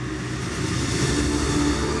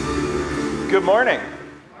Good morning.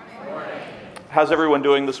 How's everyone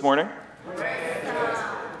doing this morning?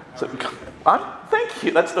 Thank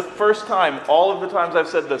you. That's the first time, all of the times I've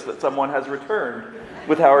said this, that someone has returned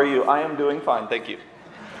with how are you? I am doing fine, thank you.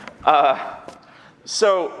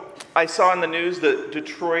 So I saw in the news that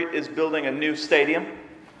Detroit is building a new stadium,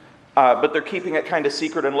 but they're keeping it kind of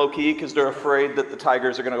secret and low-key because they're afraid that the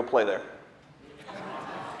Tigers are going to go play there.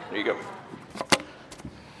 There you go.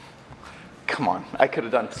 Come on, I could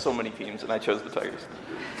have done so many teams and I chose the Tigers.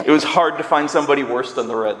 It was hard to find somebody worse than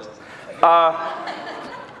the Reds.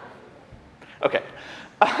 Okay,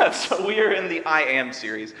 so we are in the I Am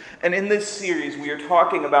series. And in this series, we are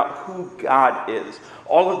talking about who God is.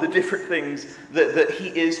 All of the different things that He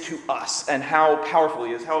is to us and how powerful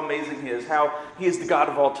He is, how amazing He is, how He is the God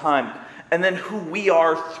of all time. And then who we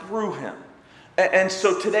are through Him. And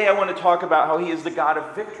so today I want to talk about how He is the God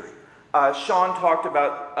of victory. Sean talked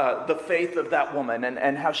about the faith of that woman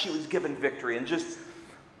and how she was given victory. And just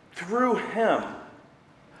through Him,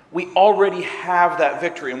 we already have that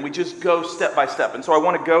victory. And we just go step by step. And so I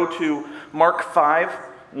want to go to Mark 5,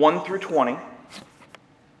 1 through 20.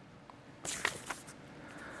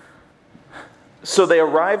 So they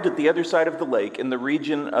arrived at the other side of the lake in the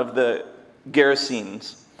region of the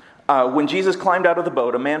Gerasenes. When Jesus climbed out of the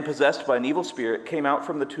boat, a man possessed by an evil spirit came out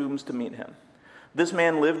from the tombs to meet him. This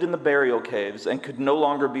man lived in the burial caves and could no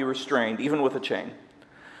longer be restrained, even with a chain.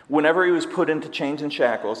 Whenever he was put into chains and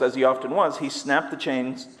shackles, as he often was, he snapped the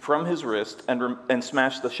chains from his wrist and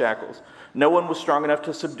smashed the shackles. No one was strong enough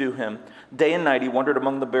to subdue him. Day and night he wandered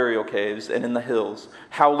among the burial caves and in the hills,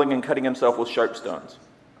 howling and cutting himself with sharp stones.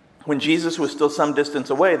 When Jesus was still some distance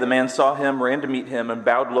away, the man saw him, ran to meet him, and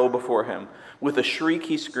bowed low before him. With a shriek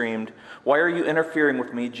he screamed, "Why are you interfering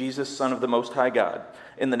with me, Jesus, Son of the Most High God?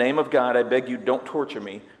 In the name of God, I beg you, don't torture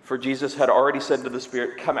me." For Jesus had already said to the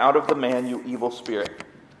spirit, "Come out of the man, you evil spirit."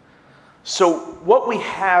 So what we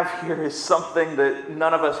have here is something that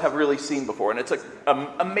none of us have really seen before. And it's an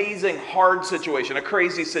amazing, hard situation, a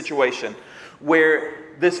crazy situation, where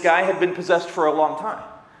this guy had been possessed for a long time.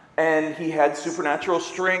 And he had supernatural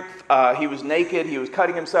strength. He was naked. He was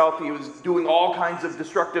cutting himself. He was doing all kinds of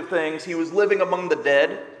destructive things. He was living among the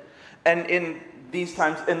dead. And in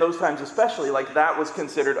those times especially, like that was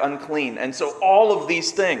considered unclean. And so all of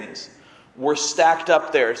these things were stacked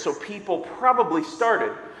up there. So people probably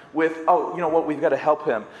started with, oh, you know what, we've got to help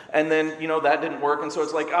him. And then, that didn't work. And so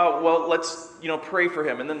it's like, oh, well, let's, pray for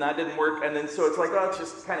him. And then that didn't work. And then so it's like, oh, let's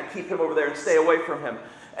just kind of keep him over there and stay away from him.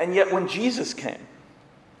 And yet when Jesus came,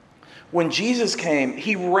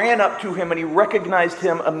 he ran up to him and he recognized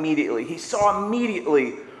him immediately. He saw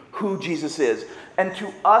immediately who Jesus is. And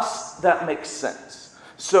to us, that makes sense.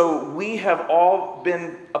 So we have all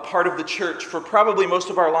been a part of the church for probably most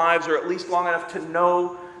of our lives, or at least long enough to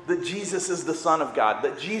know that Jesus is the Son of God,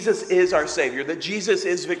 that Jesus is our Savior, that Jesus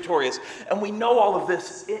is victorious. And we know all of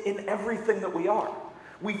this in everything that we are.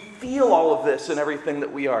 We feel all of this in everything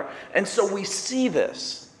that we are. And so we see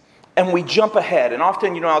this. And we jump ahead. And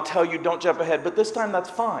often, I'll tell you, don't jump ahead. But this time, that's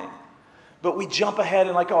fine. But we jump ahead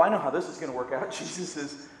and like, oh, I know how this is going to work out. Jesus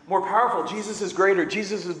is more powerful. Jesus is greater.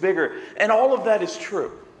 Jesus is bigger. And all of that is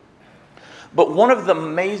true. But one of the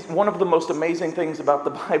most amazing things about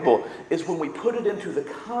the Bible is when we put it into the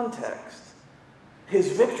context,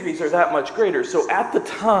 His victories are that much greater. So at the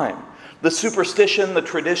time, the superstition, the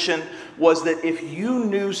tradition was that if you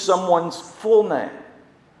knew someone's full name,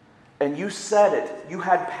 and you said it, you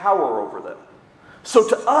had power over them. So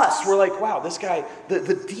to us, we're like, wow, this guy,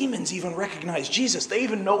 the demons even recognize Jesus. They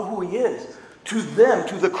even know who He is. To them,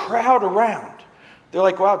 to the crowd around, they're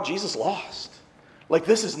like, wow, Jesus lost. Like,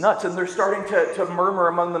 this is nuts. And they're starting to murmur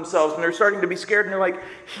among themselves, and they're starting to be scared, and they're like,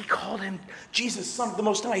 he called him Jesus, Son of the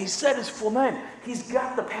Most High. He said his full name. He's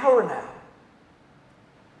got the power now.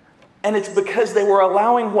 And it's because they were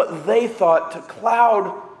allowing what they thought to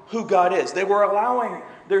cloud who God is. They were allowing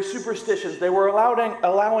their superstitions, they were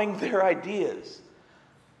allowing their ideas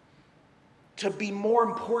to be more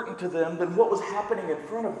important to them than what was happening in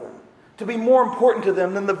front of them, to be more important to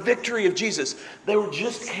them than the victory of Jesus. They were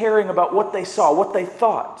just caring about what they saw, what they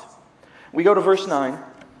thought. We go to verse 9.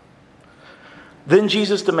 Then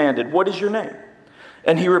Jesus demanded, "What is your name?"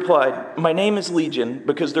 And he replied, "My name is Legion,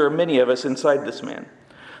 because there are many of us inside this man."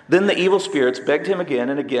 Then the evil spirits begged him again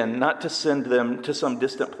and again not to send them to some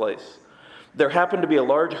distant place. There happened to be a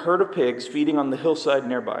large herd of pigs feeding on the hillside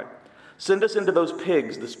nearby. "Send us into those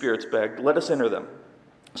pigs," the spirits begged. "Let us enter them."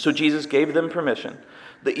 So Jesus gave them permission.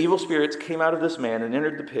 The evil spirits came out of this man and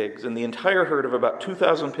entered the pigs, and the entire herd of about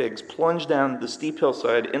 2,000 pigs plunged down the steep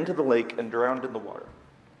hillside into the lake and drowned in the water.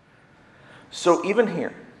 So even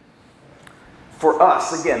here, for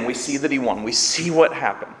us, again, we see that He won. We see what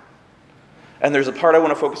happened. And there's a part I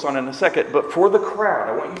want to focus on in a second. But for the crowd,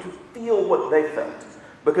 I want you to feel what they felt.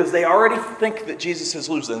 Because they already think that Jesus is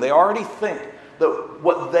losing. They already think that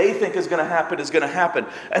what they think is going to happen is going to happen.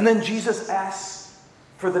 And then Jesus asks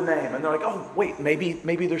for the name. And they're like, oh, wait,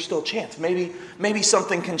 maybe there's still a chance. Maybe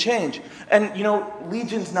something can change. And,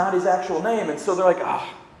 Legion's not his actual name. And so they're like,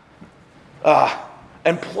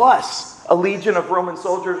 And plus, a legion of Roman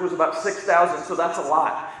soldiers was about 6,000, so that's a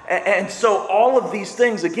lot. And so all of these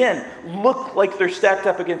things, again, look like they're stacked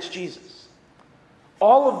up against Jesus.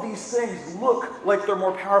 All of these things look like they're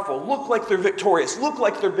more powerful, look like they're victorious, look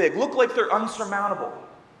like they're big, look like they're unsurmountable.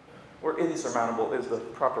 Or insurmountable is the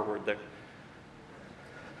proper word there.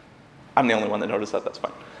 I'm the only one that noticed that, that's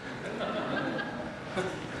fine.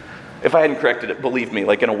 If I hadn't corrected it, believe me,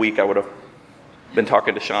 like in a week I would have been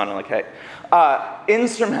talking to Sean and like, hey,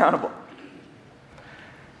 insurmountable.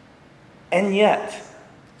 And yet,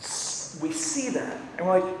 we see that and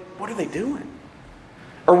we're like, what are they doing?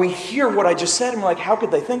 Or we hear what I just said and we're like, how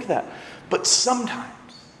could they think that? But sometimes,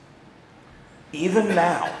 even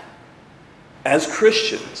now, as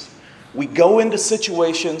Christians, we go into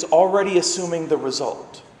situations already assuming the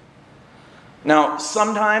result. Now,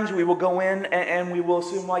 sometimes we will go in and we will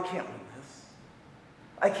assume, well, I can't win this.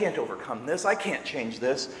 I can't overcome this. I can't change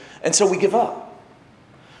this. And so we give up.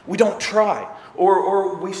 We don't try.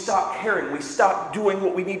 Or we stop caring. We stop doing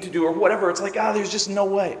what we need to do or whatever. It's like, there's just no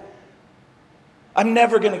way. I'm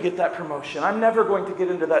never going to get that promotion. I'm never going to get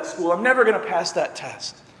into that school. I'm never going to pass that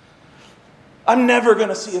test. I'm never going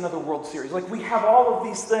to see another World Series. Like, we have all of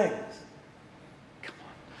these things. Come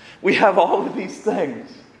on. We have all of these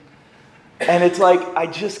things. And it's like, I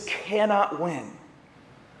just cannot win.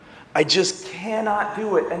 I just cannot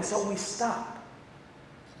do it. And so we stop.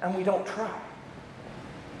 And we don't try.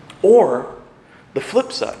 Or, the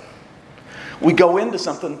flip side. We go into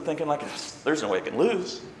something thinking like, there's no way I can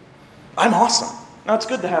lose. I'm awesome. Now, it's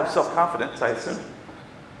good to have self-confidence, I assume.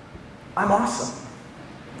 I'm awesome.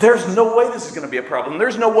 There's no way this is going to be a problem.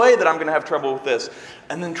 There's no way that I'm going to have trouble with this.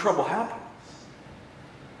 And then trouble happens.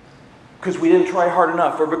 Because we didn't try hard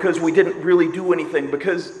enough, or because we didn't really do anything,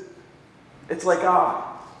 because it's like,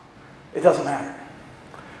 it doesn't matter.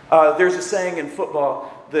 There's a saying in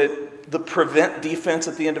football that the prevent defense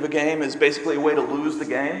at the end of a game is basically a way to lose the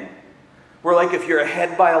game. Where like if you're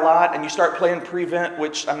ahead by a lot and you start playing prevent,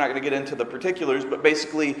 which I'm not going to get into the particulars, but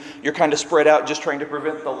basically you're kind of spread out just trying to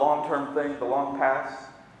prevent the long-term thing, the long pass.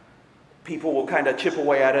 People will kind of chip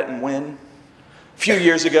away at it and win. A few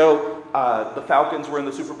years ago, the Falcons were in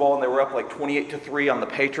the Super Bowl and they were up like 28-3 on the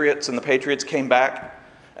Patriots, and the Patriots came back.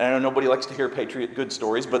 And I know nobody likes to hear Patriot good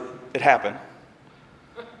stories, but it happened.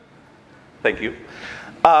 Thank you.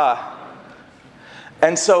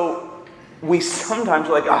 And so we sometimes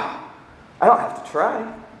are like, I don't have to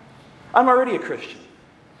try. I'm already a Christian.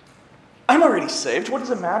 I'm already saved. What does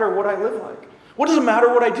it matter what I live like? What does it matter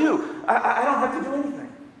what I do? I don't have to do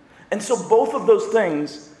anything. And so both of those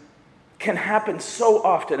things can happen so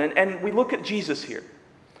often. And we look at Jesus here.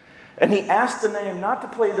 And he asked the name not to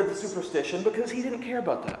play into the superstition because he didn't care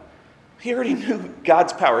about that. He already knew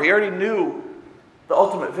God's power. He already knew the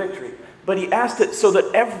ultimate victory. But he asked it so that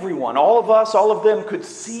everyone, all of us, all of them could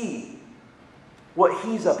see what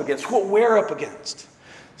he's up against, what we're up against.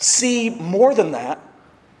 See more than that,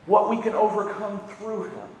 what we can overcome through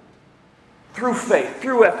him. Through faith,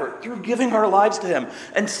 through effort, through giving our lives to him,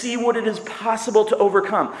 and see what it is possible to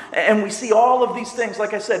overcome. And we see all of these things,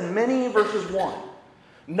 like I said, many versus one.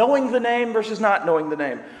 Knowing the name versus not knowing the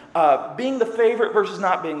name. Being the favorite versus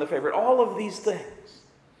not being the favorite. All of these things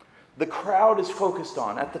the crowd is focused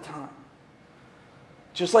on at the time.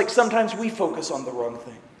 Just like sometimes we focus on the wrong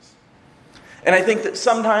things. And I think that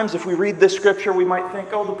sometimes if we read this scripture, we might think,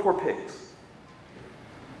 oh, the poor pigs.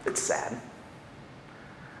 It's sad.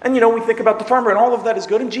 And we think about the farmer, and all of that is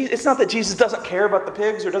good. And it's not that Jesus doesn't care about the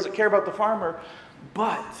pigs or doesn't care about the farmer,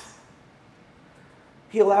 but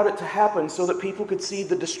he allowed it to happen so that people could see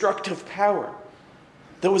the destructive power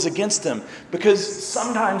that was against them. Because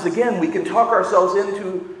sometimes, again, we can talk ourselves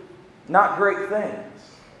into not great things.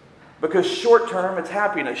 Because short term, it's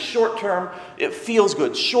happiness. Short term, it feels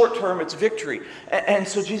good. Short term, it's victory. And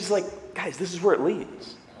so Jesus is like, guys, this is where it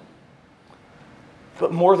leads.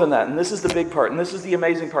 But more than that, and this is the big part, and this is the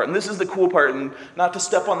amazing part, and this is the cool part, and not to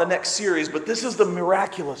step on the next series, but this is the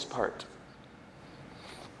miraculous part.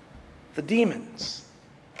 The demons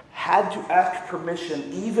had to ask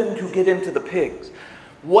permission even to get into the pigs.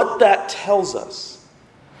 What that tells us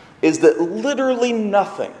is that literally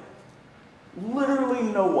nothing, literally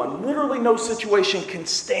no one, literally no situation can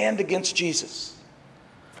stand against Jesus.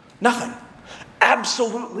 Nothing.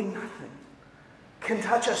 Absolutely nothing. can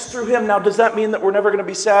touch us through him. Now, does that mean that we're never going to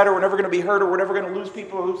be sad or we're never going to be hurt or we're never going to lose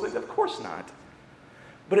people or lose things? Of course not.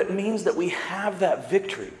 But it means that we have that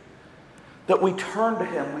victory, that we turn to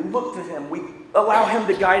him, we look to him, we allow him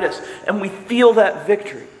to guide us, and we feel that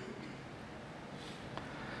victory.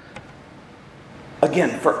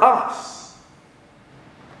 Again, for us,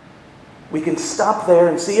 we can stop there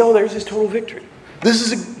and see, oh, there's his total victory. This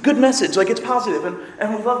is a good message, like it's positive,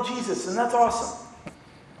 and we love Jesus, and that's awesome.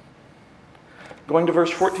 Going to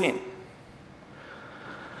verse 14.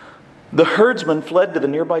 The herdsmen fled to the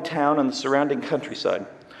nearby town and the surrounding countryside,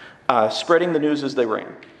 spreading the news as they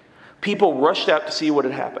ran. People rushed out to see what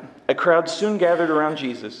had happened. A crowd soon gathered around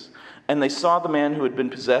Jesus, and they saw the man who had been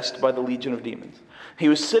possessed by the legion of demons. He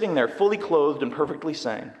was sitting there fully clothed and perfectly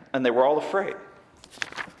sane, and they were all afraid.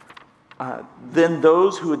 Then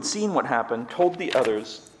those who had seen what happened told the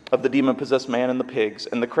others of the demon-possessed man and the pigs,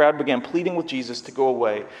 and the crowd began pleading with Jesus to go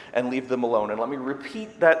away and leave them alone. And let me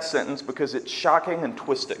repeat that sentence because it's shocking and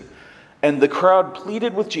twisting. And the crowd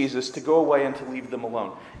pleaded with Jesus to go away and to leave them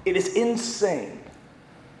alone. It is insane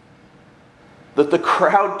that the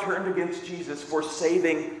crowd turned against Jesus for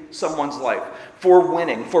saving someone's life, for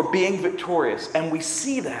winning, for being victorious. And we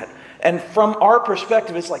see that. And from our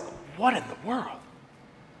perspective, it's like, what in the world?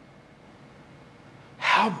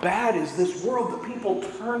 How bad is this world that people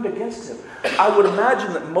turned against him? I would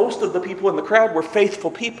imagine that most of the people in the crowd were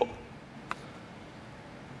faithful people.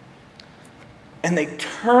 And they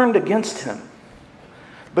turned against him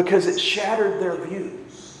because it shattered their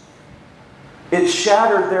views. It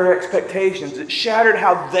shattered their expectations. It shattered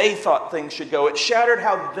how they thought things should go. It shattered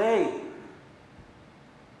how they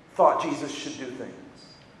thought Jesus should do things.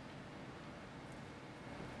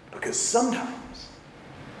 Because sometimes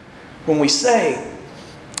when we say,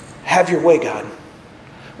 have your way, God,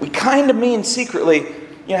 we kind of mean secretly,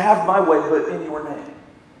 have my way, but in your name.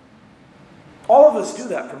 All of us do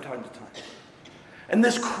that from time to time. And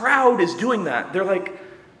this crowd is doing that. They're like,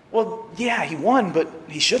 well, yeah, he won, but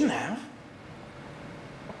he shouldn't have.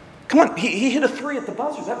 Come on, he hit a 3 at the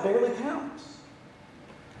buzzer. That barely counts.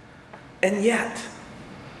 And yet,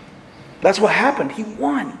 that's what happened. He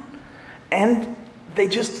won. And they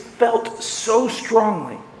just felt so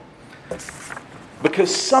strongly.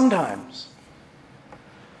 Because sometimes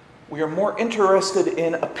we are more interested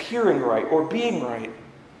in appearing right or being right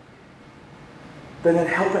than in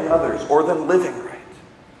helping others or than living right.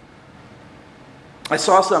 I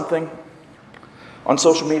saw something on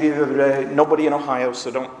social media the other day. Nobody in Ohio,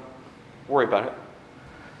 so don't worry about it.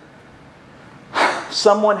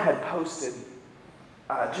 Someone had posted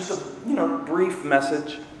just a brief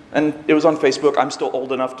message, and it was on Facebook. I'm still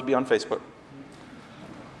old enough to be on Facebook.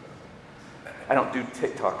 I don't do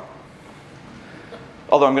TikTok.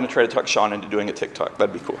 Although I'm going to try to talk Sean into doing a TikTok.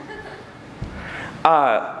 That'd be cool.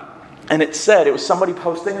 And it was somebody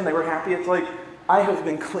posting and they were happy. It's like, I have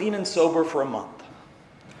been clean and sober for a month.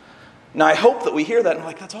 Now I hope that we hear that and we're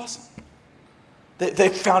like, that's awesome. They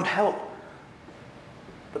found help.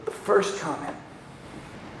 But the first comment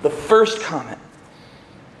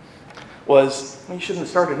was, well, you shouldn't have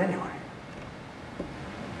started anyway.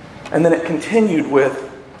 And then it continued with,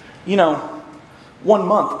 1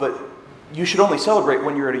 month, but you should only celebrate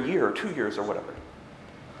when you're at a year or 2 years or whatever.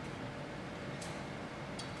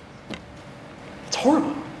 It's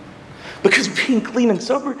horrible. Because being clean and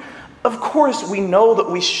sober, of course we know that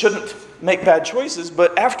we shouldn't make bad choices,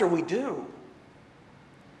 but after we do,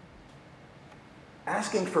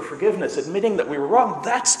 asking for forgiveness, admitting that we were wrong,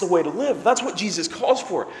 that's the way to live. That's what Jesus calls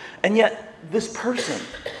for. And yet, this person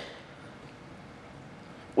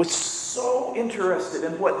was so interested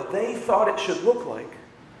in what they thought it should look like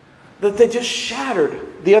that they just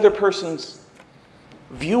shattered the other person's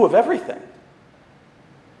view of everything.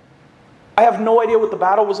 I have no idea what the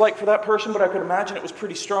battle was like for that person, but I could imagine it was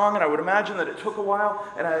pretty strong, and I would imagine that it took a while,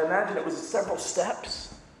 and I imagine it was several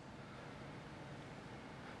steps.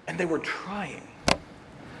 And they were trying.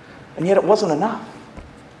 And yet it wasn't enough.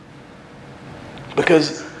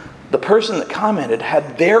 Because the person that commented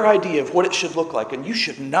had their idea of what it should look like, and you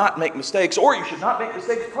should not make mistakes, or you should not make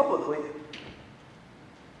mistakes publicly.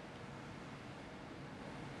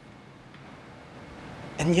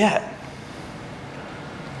 And yet,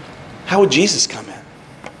 how would Jesus come in?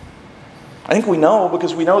 I think we know,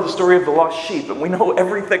 because we know the story of the lost sheep, and we know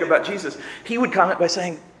everything about Jesus. He would comment by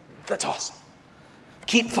saying, that's awesome.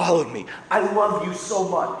 Keep following me. I love you so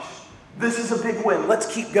much. This is a big win.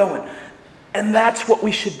 Let's keep going. And that's what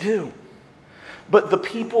we should do. But the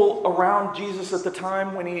people around Jesus at the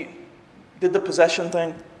time when he did the possession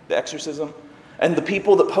thing, the exorcism, and the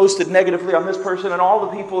people that posted negatively on this person and all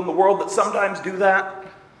the people in the world that sometimes do that,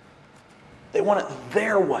 they want it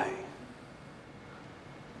their way.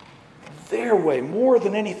 their way more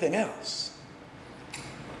than anything else.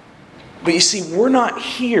 But you see, we're not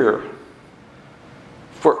here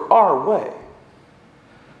for our way.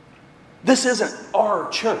 This isn't our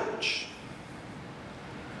church.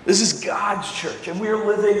 This is God's church, and we're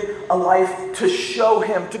living a life to show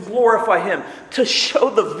Him, to glorify Him, to show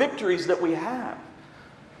the victories that we have.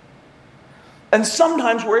 And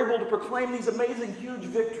sometimes we're able to proclaim these amazing, huge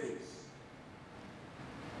victories.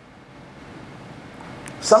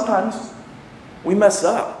 Sometimes we mess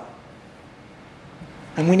up.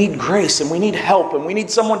 And we need grace, and we need help, and we need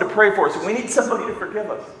someone to pray for us, and we need somebody to forgive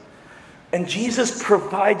us. And Jesus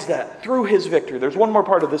provides that through His victory. There's one more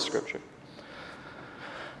part of this scripture.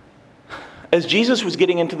 As Jesus was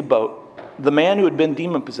getting into the boat, the man who had been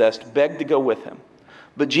demon-possessed begged to go with him.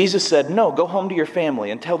 But Jesus said, "No, go home to your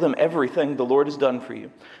family and tell them everything the Lord has done for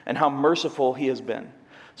you and how merciful He has been."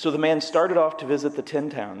 So the man started off to visit the 10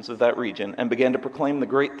 towns of that region and began to proclaim the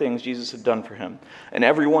great things Jesus had done for him. And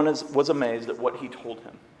everyone was amazed at what He told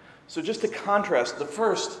him. So just to contrast, the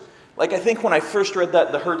first, I think when I first read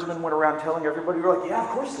that, the herdsmen went around telling everybody, you're like, yeah, of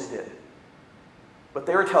course they did. But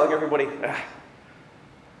they were telling everybody,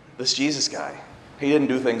 this Jesus guy, he didn't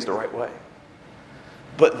do things the right way.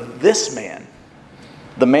 But this man,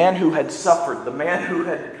 the man who had suffered, the man who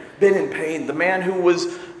had been in pain, the man who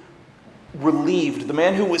was relieved, the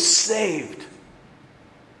man who was saved,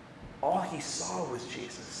 all he saw was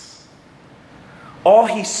Jesus. All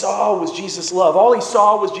he saw was Jesus' love. All he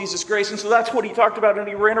saw was Jesus' grace. And so that's what he talked about, and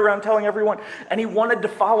he ran around telling everyone, and he wanted to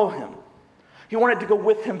follow him. He wanted to go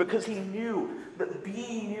with him because he knew that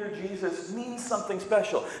being near Jesus means something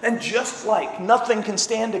special. And just like nothing can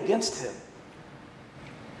stand against him,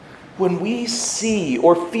 when we see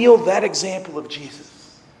or feel that example of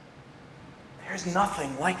Jesus, there's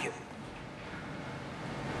nothing like it.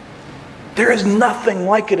 There is nothing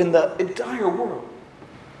like it in the entire world.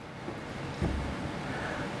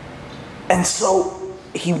 And so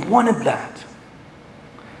he wanted that.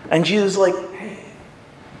 And Jesus is like, hey,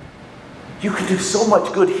 you can do so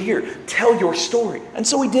much good here. Tell your story. And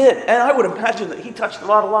so he did. And I would imagine that he touched a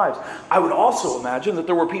lot of lives. I would also imagine that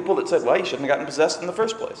there were people that said, well, you shouldn't have gotten possessed in the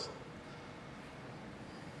first place.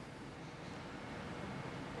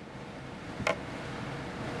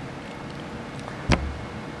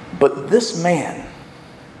 But this man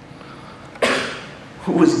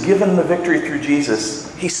who was given the victory through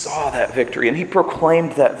Jesus, he saw that victory and he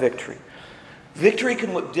proclaimed that victory. Victory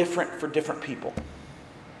can look different for different people.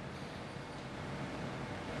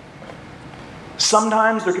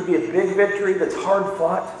 Sometimes there could be a big victory that's hard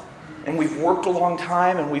fought, and we've worked a long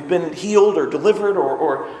time and we've been healed or delivered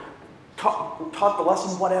or taught the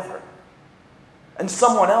lesson, whatever. And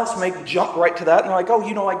someone else may jump right to that and they're like,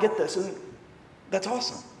 oh, I get this. And that's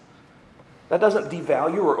awesome. That doesn't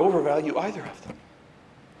devalue or overvalue either of them.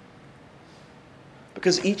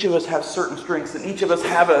 Because each of us have certain strengths and each of us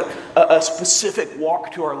have a specific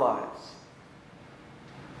walk to our lives.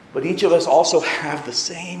 But each of us also have the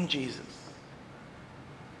same Jesus,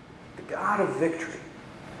 the God of victory,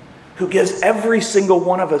 who gives every single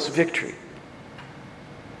one of us victory.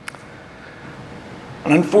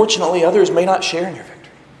 And unfortunately, others may not share in your victory.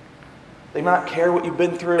 They may not care what you've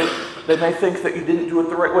been through. They may think that you didn't do it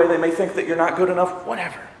the right way. They may think that you're not good enough.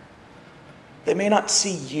 Whatever. They may not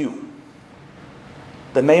see you.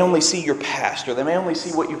 They may only see your past, or they may only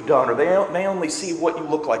see what you've done, or they may only see what you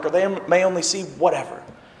look like, or they may only see whatever.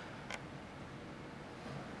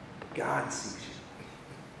 But God sees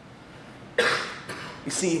you.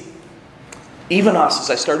 You see, even us, as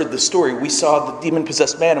I started this story, we saw the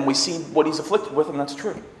demon-possessed man, and we see what he's afflicted with, and that's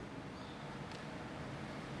true.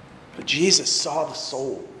 But Jesus saw the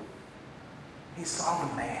soul. He saw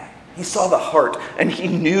the man. He saw the heart. And he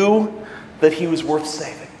knew that he was worth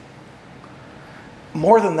saving.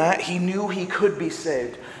 More than that, he knew he could be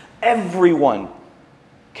saved. Everyone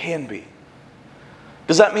can be.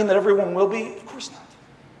 Does that mean that everyone will be? Of course not.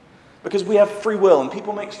 Because we have free will and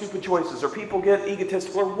people make stupid choices or people get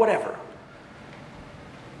egotistical or whatever.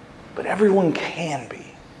 But everyone can be.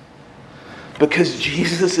 Because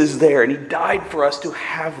Jesus is there and he died for us to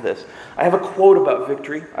have this. I have a quote about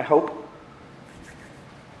victory, I hope.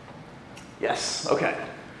 Yes, okay.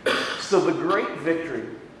 So the great victory,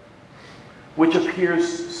 which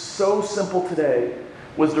appears so simple today,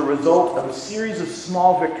 was the result of a series of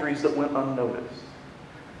small victories that went unnoticed.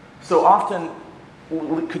 So often,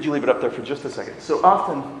 could you leave it up there for just a second? So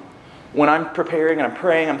often, when I'm preparing and I'm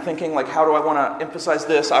praying, I'm thinking, how do I want to emphasize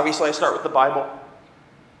this? Obviously, I start with the Bible.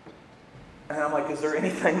 And I'm like, is there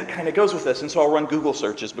anything that kind of goes with this? And so I'll run Google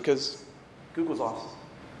searches because Google's awesome.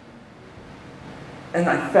 And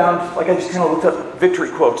I found, I just kind of looked up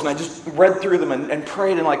victory quotes, and I just read through them and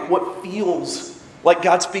prayed and like what feels like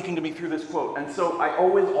God speaking to me through this quote. And so I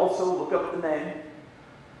always also look up the name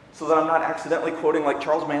so that I'm not accidentally quoting like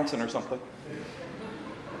Charles Manson or something.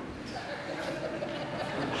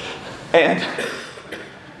 And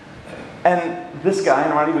this guy,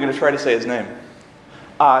 and I'm not even going to try to say his name,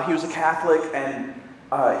 he was a Catholic, and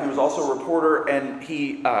he was also a reporter, and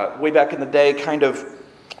he, way back in the day, kind of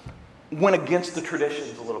went against the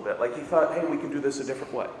traditions a little bit. Like he thought, hey, we can do this a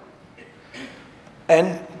different way.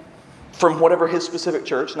 And from whatever his specific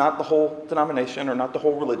church, not the whole denomination or not the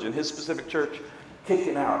whole religion, his specific church kicked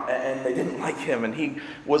him out, and they didn't like him, and he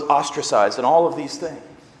was ostracized, and all of these things.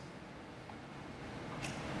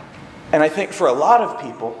 And I think for a lot of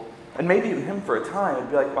people, and maybe even him for a time, it'd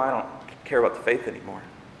be like, well, I don't care about the faith anymore.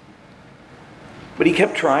 But he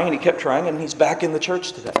kept trying, and he kept trying, and he's back in the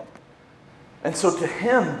church today. And so to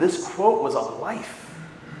him, this quote was a life.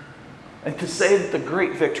 And to say that the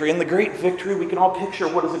great victory, and the great victory, we can all picture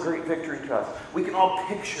what is a great victory to us. We can all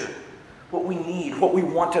picture what we need, what we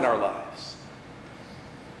want in our lives.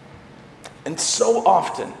 And so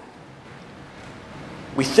often,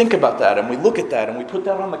 we think about that, and we look at that, and we put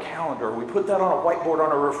that on the calendar, or we put that on a whiteboard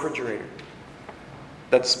on a refrigerator.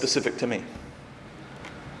 That's specific to me.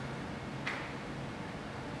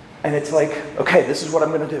 And it's like, okay, this is what I'm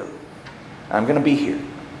going to do. I'm going to be here.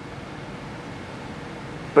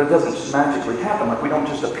 But it doesn't just magically happen. Like we don't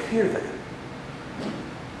just appear there.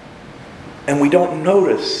 And we don't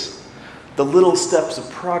notice the little steps of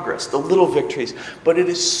progress, the little victories. But it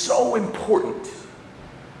is so important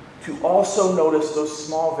to also notice those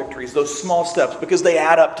small victories, those small steps, because they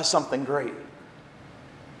add up to something great.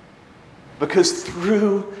 Because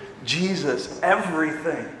through Jesus,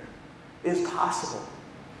 everything is possible.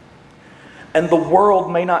 And the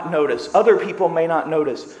world may not notice, other people may not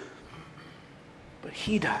notice, but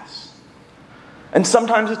He does. And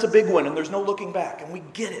sometimes it's a big one and there's no looking back, and we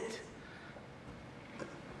get it.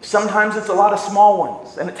 Sometimes it's a lot of small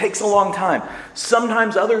ones and it takes a long time.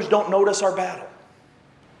 Sometimes others don't notice our battle.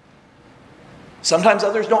 Sometimes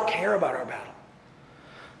others don't care about our battle.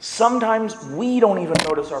 Sometimes we don't even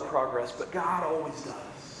notice our progress, but God always does.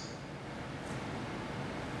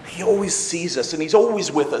 He always sees us, and He's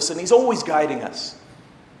always with us, and He's always guiding us.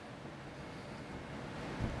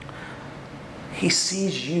 He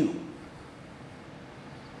sees you.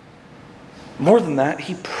 More than that,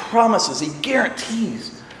 He promises, He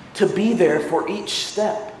guarantees to be there for each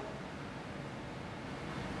step.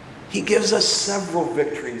 He gives us several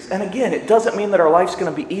victories. And again, it doesn't mean that our life's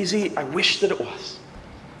going to be easy. I wish that it was.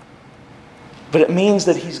 But it means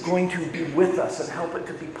that He's going to be with us and help it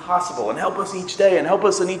to be possible and help us each day and help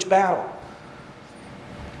us in each battle.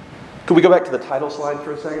 Could we go back to the title slide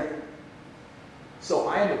for a second? So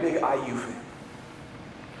I am a big IU fan.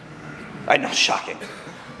 I know, shocking.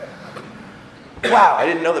 Wow, I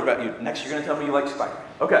didn't know that about you. Next you're going to tell me you like Spider-Man.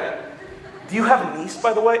 Okay. Do you have a niece,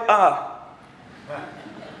 by the way?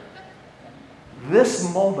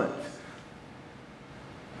 This moment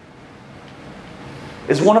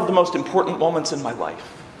is one of the most important moments in my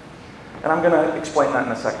life. And I'm going to explain that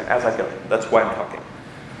in a second as I go. That's why I'm talking.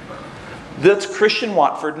 That's Christian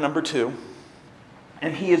Watford, number 2.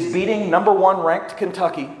 And he is beating number 1 ranked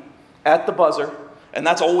Kentucky at the buzzer. And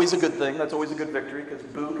that's always a good thing. That's always a good victory, because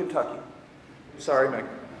boo Kentucky. Sorry, Meg.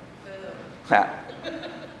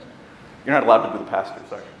 You're not allowed to be the pastor,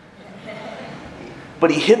 sorry. But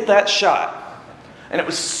he hit that shot. And it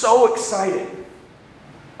was so exciting,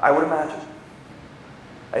 I would imagine.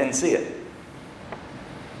 I didn't see it.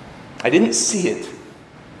 I didn't see it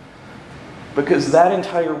because that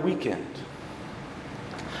entire weekend,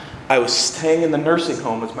 I was staying in the nursing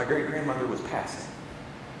home as my great-grandmother was passing.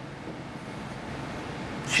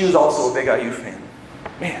 She was also a big IU fan.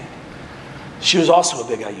 Man, she was also a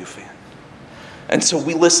big IU fan. And so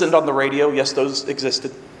we listened on the radio. Yes, those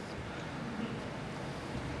existed.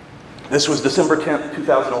 This was December 10th,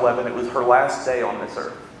 2011. It was her last day on this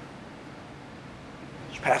earth.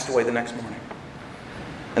 She passed away the next morning.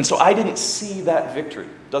 And so I didn't see that victory.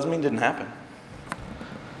 Doesn't mean it didn't happen.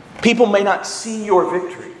 People may not see your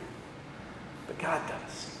victory, but God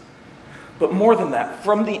does. But more than that,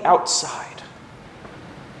 from the outside,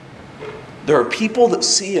 there are people that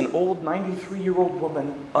see an old 93-year-old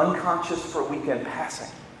woman unconscious for a weekend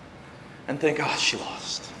passing and think, oh, she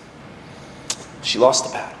lost. She lost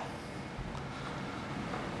the battle.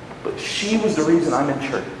 But she was the reason I'm in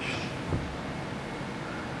church.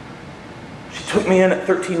 She took me in at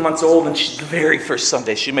 13 months old, and the very first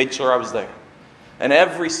Sunday, she made sure I was there. And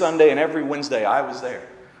every Sunday and every Wednesday, I was there.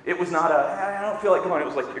 It was not I don't feel like going. It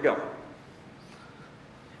was like, you're going.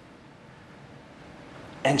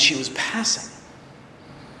 And she was passing.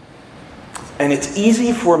 And it's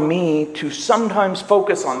easy for me to sometimes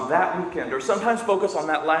focus on that weekend or sometimes focus on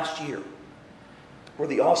that last year where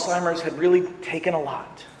the Alzheimer's had really taken a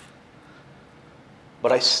lot.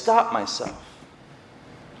 But I stop myself.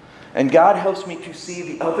 And God helps me to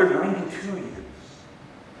see the other 92 years.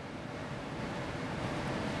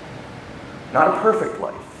 Not a perfect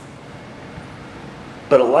life,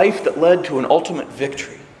 but a life that led to an ultimate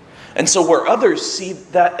victory. And so where others see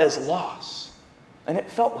that as loss, and it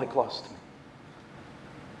felt like loss to me,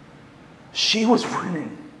 she was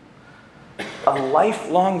winning a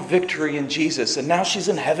lifelong victory in Jesus, and now she's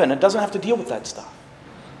in heaven and doesn't have to deal with that stuff.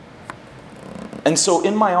 And so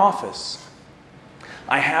in my office,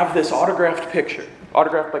 I have this autographed picture,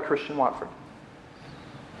 autographed by Christian Watford.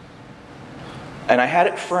 And I had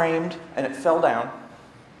it framed, and it fell down.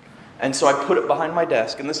 And so I put it behind my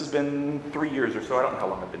desk, and this has been 3 years or so. I don't know how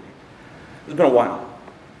long I've been here. It's been a while.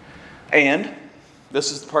 And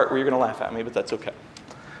this is the part where you're going to laugh at me, but that's okay.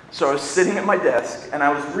 So I was sitting at my desk, and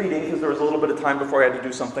I was reading because there was a little bit of time before I had to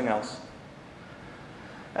do something else.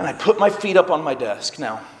 And I put my feet up on my desk.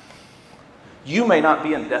 Now, you may not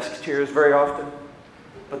be in desk chairs very often,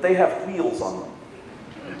 but they have wheels on them.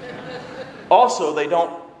 Also, they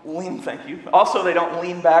don't lean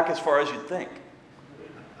back as far as you'd think.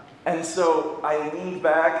 And so I leaned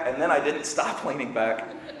back, and then I didn't stop leaning back,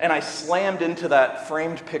 and I slammed into that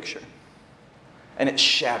framed picture, and it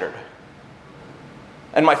shattered.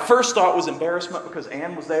 And my first thought was embarrassment because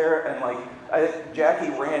Anne was there, and Jackie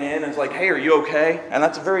ran in and was like, "Hey, are you okay?" And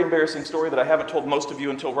that's a very embarrassing story that I haven't told most of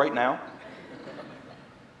you until right now.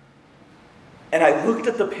 And I looked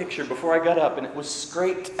at the picture before I got up, and it was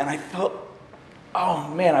scraped, and I felt, oh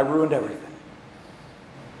man, I ruined everything.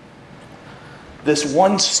 This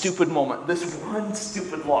one stupid moment, this one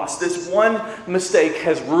stupid loss, this one mistake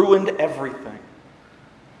has ruined everything.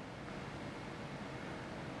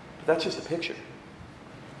 But that's just a picture.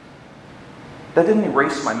 That didn't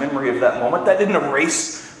erase my memory of that moment. That didn't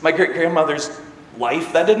erase my great-grandmother's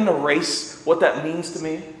life. That didn't erase what that means to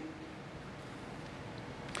me.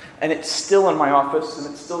 And it's still in my office, and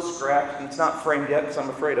it's still scratched, and it's not framed yet because I'm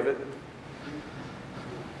afraid of it.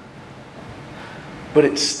 But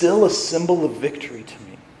it's still a symbol of victory to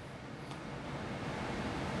me.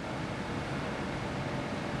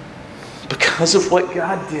 Because of what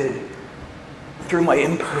God did through my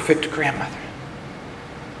imperfect grandmother.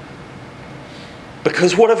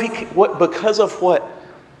 Because of what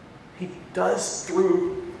He does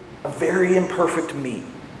through a very imperfect me.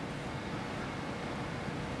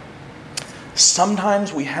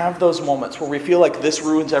 Sometimes we have those moments where we feel like this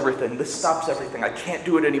ruins everything. This stops everything. I can't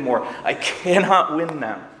do it anymore. I cannot win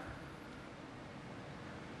now.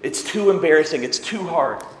 It's too embarrassing. It's too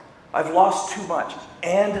hard. I've lost too much.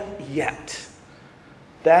 And yet,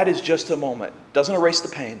 that is just a moment. Doesn't erase the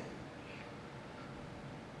pain.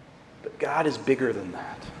 But God is bigger than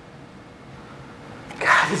that.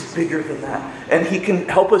 God is bigger than that. And He can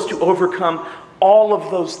help us to overcome all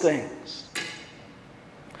of those things.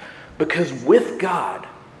 Because with God,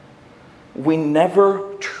 we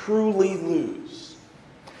never truly lose.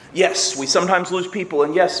 Yes, we sometimes lose people,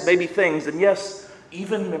 and yes, maybe things, and yes,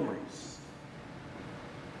 even memories.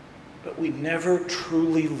 But we never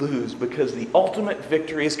truly lose because the ultimate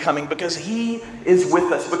victory is coming, because He is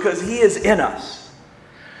with us, because He is in us.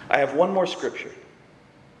 I have one more scripture.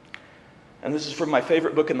 And this is from my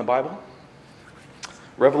favorite book in the Bible,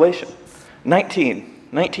 Revelation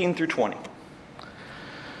 19 through 20.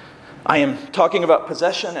 I am talking about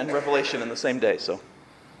possession and revelation in the same day, so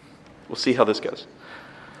we'll see how this goes.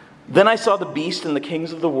 Then I saw the beast and the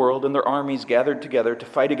kings of the world and their armies gathered together to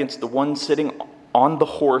fight against the one sitting on the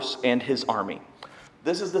horse and his army.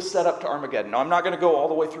 This is the setup to Armageddon. Now, I'm not going to go all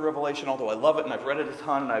the way through Revelation, although I love it and I've read it a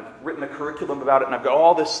ton and I've written a curriculum about it and I've got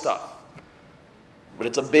all this stuff. But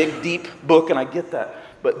it's a big, deep book and I get that.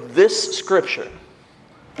 But this scripture,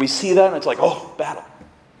 we see that and it's like, oh, battle.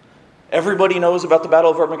 Everybody knows about the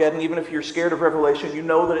Battle of Armageddon. Even if you're scared of Revelation, you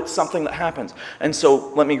know that it's something that happens. And so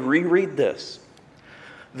let me reread this.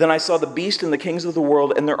 Then I saw the beast and the kings of the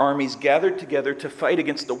world and their armies gathered together to fight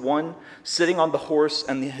against the one sitting on the horse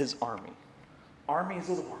and his army. Armies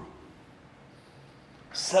of the world.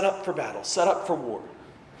 Set up for battle. Set up for war.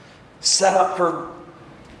 Set up for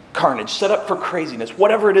carnage. Set up for craziness.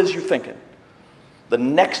 Whatever it is you're thinking. The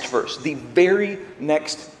next verse. The very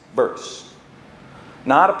next verse.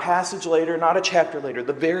 Not a passage later, not a chapter later,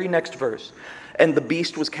 the very next verse. And the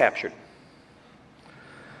beast was captured.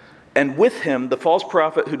 And with him, the false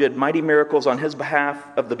prophet who did mighty miracles on his behalf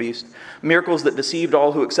of the beast, miracles that deceived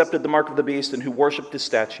all who accepted the mark of the beast and who worshipped his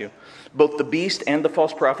statue. Both the beast and the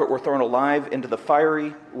false prophet were thrown alive into the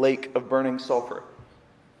fiery lake of burning sulfur.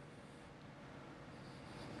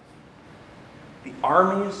 the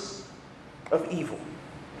armies of evil.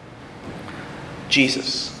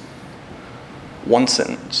 Jesus, one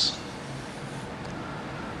sentence.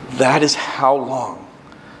 That is how long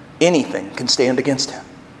anything can stand against him.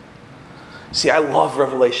 See, I love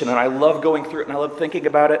Revelation, and I love going through it, and I love thinking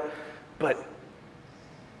about it, but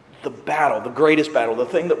the battle, the greatest battle, the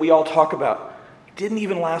thing that we all talk about, didn't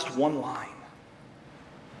even last one line.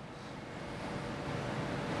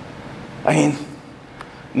 I mean,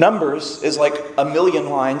 Numbers is like a million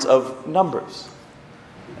lines of Numbers.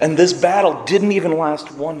 And this battle didn't even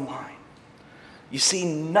last one line. You see,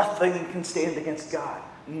 nothing can stand against God.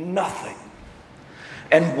 Nothing.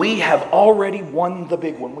 And we have already won the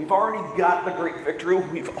big one. We've already got the great victory.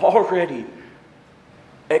 We've already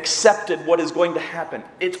accepted what is going to happen.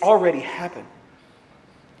 It's already happened.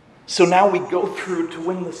 So now we go through to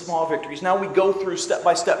win the small victories. Now we go through step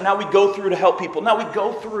by step. Now we go through to help people. Now we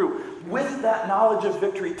go through with that knowledge of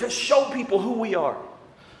victory to show people who we are.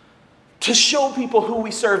 To show people who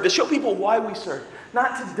we serve. To show people why we serve.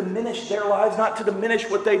 Not to diminish their lives. Not to diminish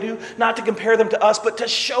what they do. Not to compare them to us. But to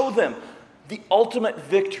show them the ultimate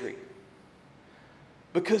victory.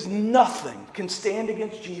 Because nothing can stand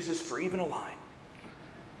against Jesus for even a line.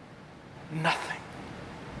 Nothing.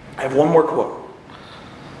 I have one more quote.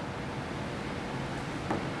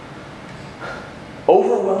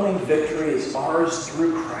 Overwhelming victory is ours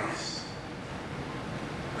through Christ,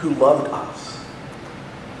 who loved us.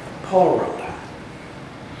 Paul wrote that.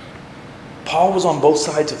 Paul was on both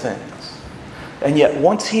sides of things. And yet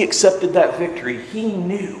once he accepted that victory, he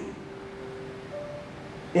knew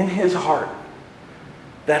in his heart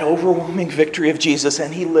that overwhelming victory of Jesus,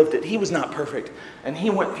 and he lived it. He was not perfect, and he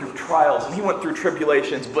went through trials, and he went through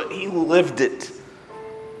tribulations, but he lived it.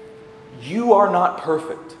 You are not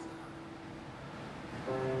perfect.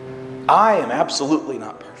 I am absolutely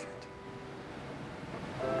not perfect.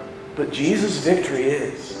 But Jesus' victory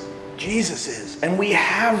is. Jesus is. And we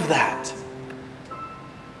have that.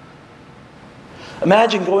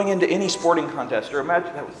 Imagine going into any sporting contest, or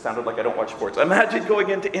imagine, that sounded like I don't watch sports. Imagine going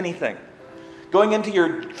into anything. Going into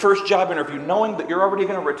your first job interview, knowing that you're already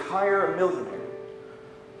going to retire a millionaire.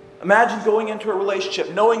 Imagine going into a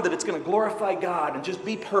relationship, knowing that it's going to glorify God and just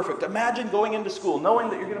be perfect. Imagine going into school, knowing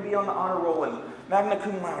that you're going to be on the honor roll and magna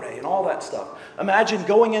cum laude and all that stuff. Imagine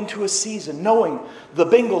going into a season, knowing the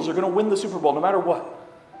Bengals are going to win the Super Bowl no matter what.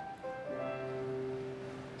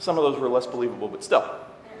 Some of those were less believable, but still.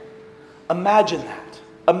 Imagine that.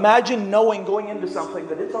 Imagine knowing going into something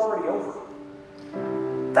that it's already over.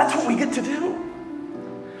 That's what we get to do.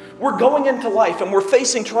 We're going into life and we're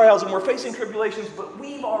facing trials and we're facing tribulations, but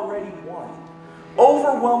we've already won.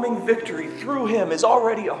 Overwhelming victory through him is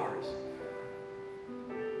already ours.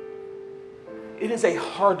 It is a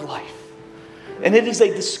hard life. And it is a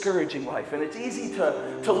discouraging life. And it's easy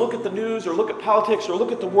to look at the news or look at politics or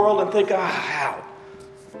look at the world and think, how?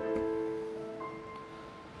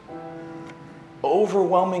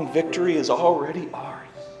 Overwhelming victory is already ours.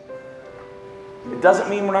 It doesn't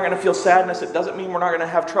mean we're not going to feel sadness. It doesn't mean we're not going to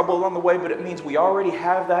have trouble along the way, but it means we already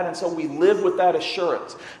have that, and so we live with that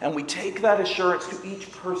assurance. And we take that assurance to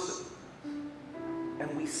each person.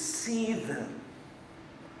 And we see them.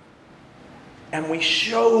 And we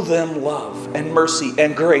show them love and mercy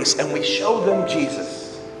and grace. And we show them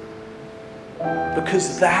Jesus.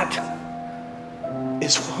 Because that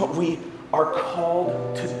is what we are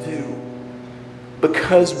called to do.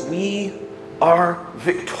 Because we are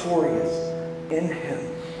victorious in him.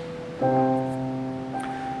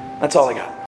 That's all I got.